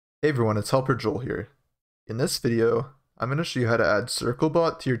Hey everyone, it's Helper Joel here. In this video, I'm going to show you how to add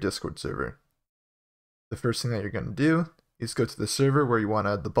CircleBot to your Discord server. The first thing that you're going to do is go to the server where you want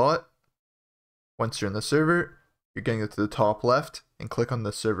to add the bot. Once you're in the server, you're going to go to the top left and click on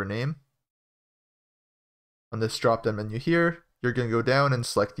the server name. On this drop-down menu here, you're going to go down and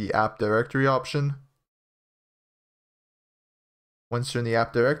select the app directory option. Once you're in the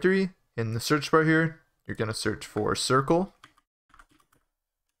app directory, in the search bar here, you're going to search for Circle,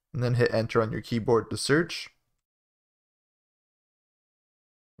 and then hit enter on your keyboard to search.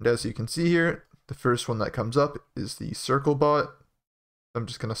 And as you can see here, the first one that comes up is the CircleBot. I'm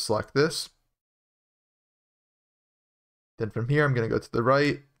just going to select this. Then from here, I'm going to go to the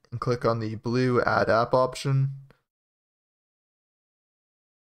right and click on the blue Add App option.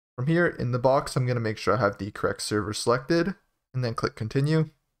 From here, in the box, I'm going to make sure I have the correct server selected, and then click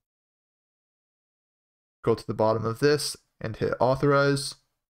Continue. Go to the bottom of this and hit Authorize.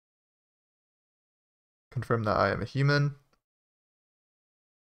 Confirm that I am a human.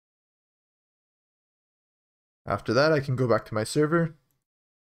 After that, I can go back to my server.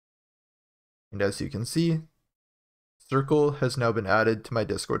 And as you can see, Circle has now been added to my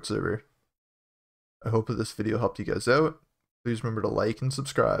Discord server. I hope that this video helped you guys out. Please remember to like and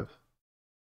subscribe.